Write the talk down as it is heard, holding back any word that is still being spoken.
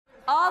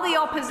are the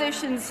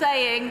opposition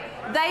saying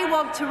they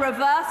want to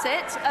reverse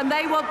it and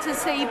they want to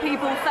see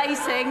people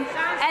facing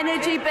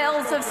energy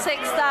bills of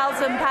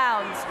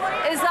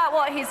 £6,000? Is that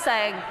what he's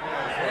saying?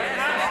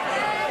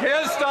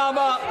 Keir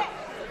Starmer.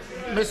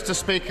 Mr.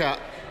 Speaker,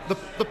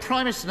 the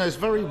Prime Minister knows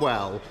very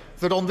well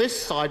that on this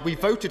side we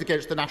voted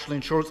against the national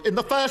insurance in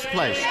the first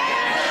place.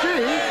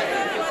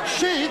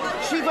 She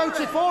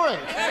voted for it.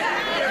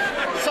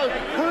 So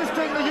who's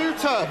doing the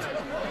U-turn?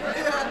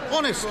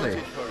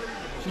 Honestly.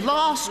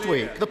 Last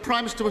week, the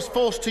Prime Minister was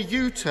forced to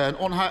U-turn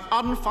on her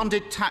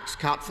unfunded tax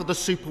cut for the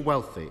super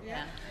wealthy.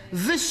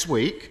 This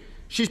week,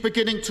 she's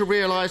beginning to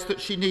realise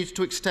that she needs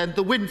to extend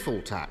the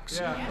windfall tax,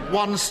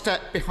 one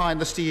step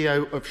behind the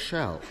CEO of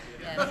Shell.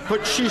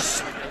 But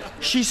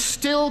she's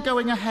still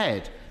going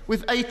ahead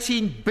with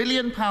 £18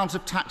 billion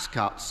of tax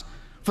cuts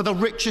for the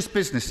richest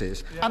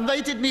businesses, and they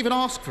didn't even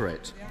ask for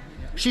it.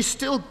 She's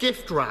still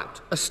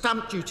gift-wrapped a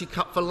stamp duty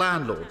cut for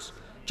landlords,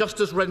 just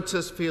as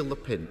renters feel the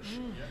pinch.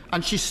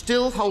 And she's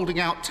still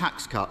holding out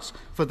tax cuts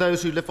for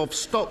those who live off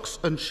stocks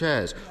and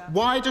shares.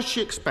 Why does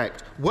she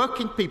expect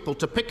working people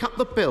to pick up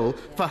the bill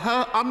for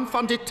her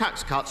unfunded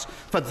tax cuts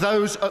for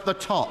those at the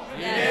top?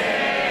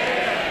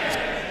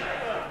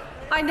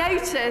 I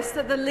notice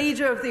that the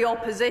Leader of the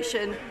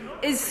Opposition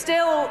is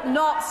still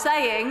not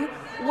saying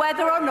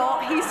whether or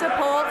not he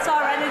supports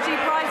our energy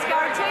price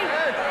guarantee.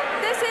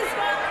 This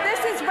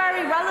is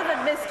very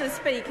relevant, Mr.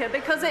 Speaker,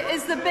 because it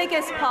is the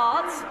biggest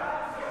part.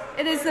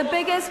 It is the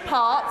biggest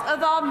part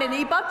of our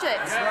mini-budget.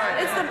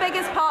 It's the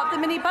biggest part of the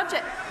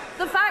mini-budget.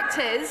 The fact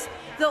is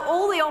that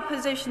all the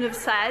opposition have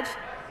said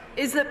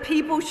is that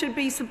people should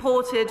be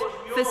supported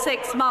for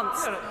 6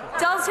 months.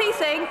 Does he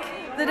think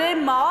that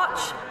in March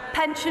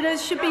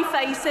pensioners should be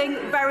facing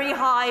very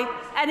high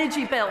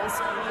energy bills?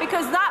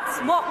 Because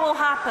that's what will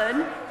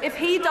happen if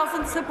he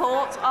doesn't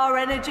support our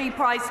energy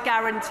price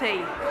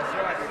guarantee.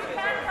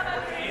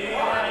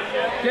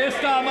 Keir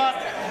Starmer.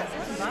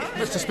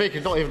 Mr. Speaker,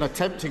 not even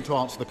attempting to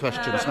answer the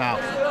questions now.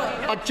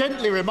 I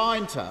gently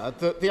remind her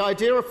that the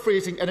idea of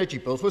freezing energy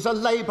bills was a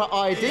Labour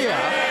idea,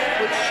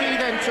 which she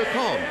then took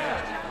on.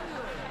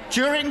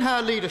 During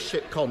her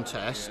leadership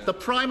contest, the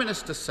Prime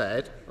Minister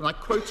said, and I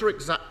quote her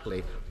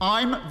exactly,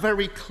 "I'm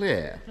very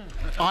clear.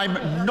 I'm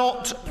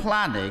not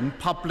planning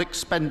public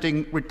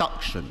spending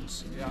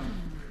reductions."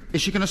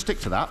 Is she going to stick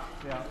to that?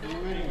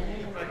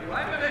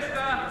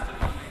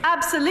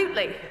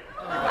 Absolutely.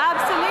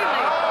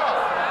 Absolutely.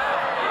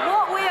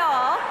 What we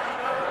are...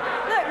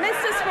 Look,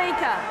 Mr.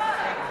 Speaker,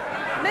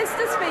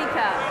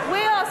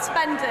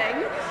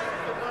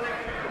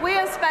 we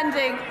are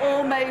spending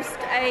almost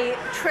 £1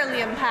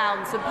 trillion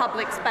of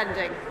public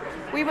spending.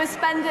 We were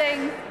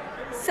spending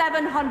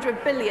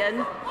 $700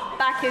 billion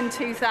back in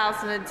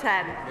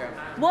 2010.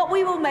 What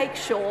we will make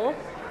sure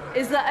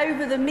is that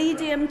over the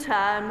medium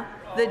term,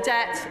 the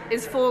debt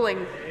is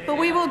falling. But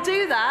we will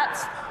do that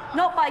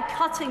not by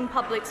cutting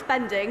public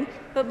spending,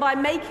 but by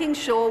making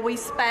sure we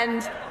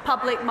spend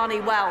public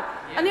money well.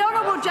 And the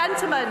honourable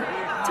gentleman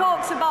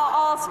talks about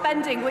our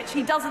spending, which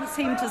he doesn't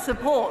seem to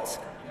support,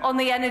 on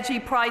the energy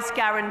price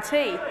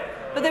guarantee.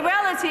 But the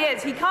reality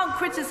is he can't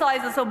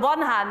criticise us on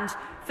one hand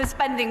for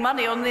spending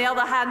money, on the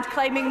other hand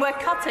claiming we're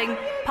cutting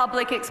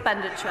public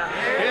expenditure.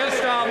 Keir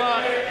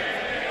Starmer.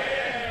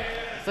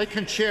 If they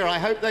can cheer, I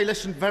hope they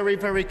listen very,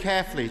 very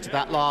carefully to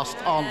that last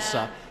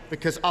answer,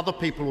 because other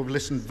people will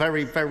listen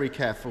very, very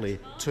carefully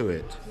to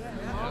it.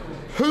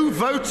 Who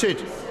voted?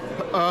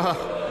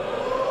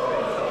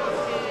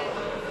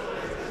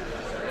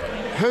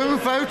 Who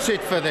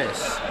voted for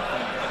this?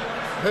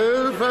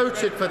 Who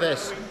voted for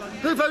this?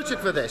 Who voted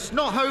for this?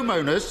 Not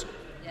homeowners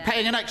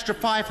paying an extra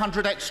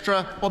 $500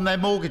 extra on their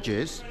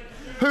mortgages.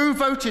 Who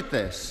voted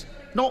this?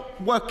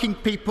 Not working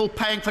people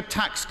paying for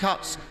tax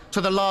cuts to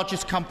the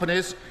largest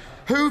companies.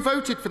 Who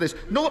voted for this?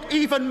 Not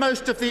even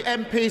most of the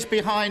MPs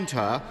behind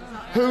her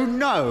who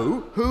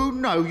know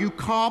you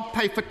can't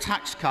pay for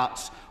tax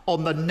cuts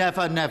on the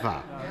never,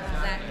 never.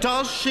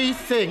 Does she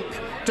think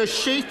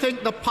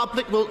the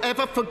public will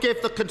ever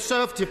forgive the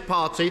Conservative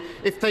Party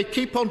if they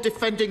keep on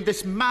defending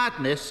this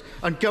madness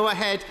and go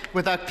ahead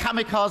with a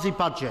kamikaze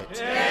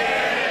budget?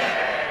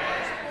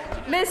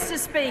 Mr.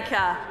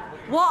 Speaker,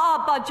 what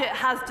our budget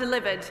has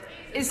delivered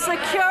is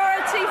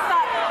security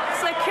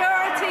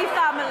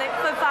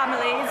for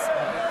families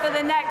for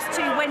the next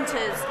 2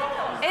 winters.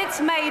 It's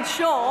made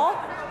sure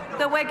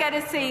that we're going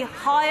to see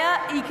higher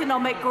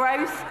economic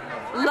growth,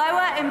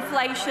 lower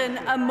inflation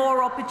and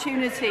more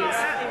opportunities.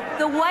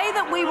 The way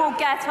that we will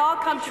get our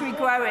country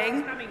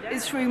growing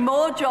is through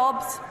more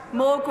jobs,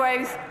 more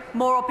growth,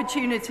 more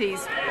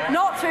opportunities,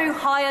 not through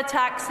higher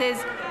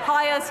taxes,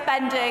 higher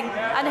spending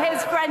and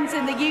his friends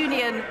in the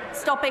union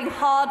stopping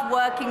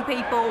hard-working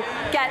people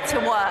get to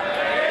work.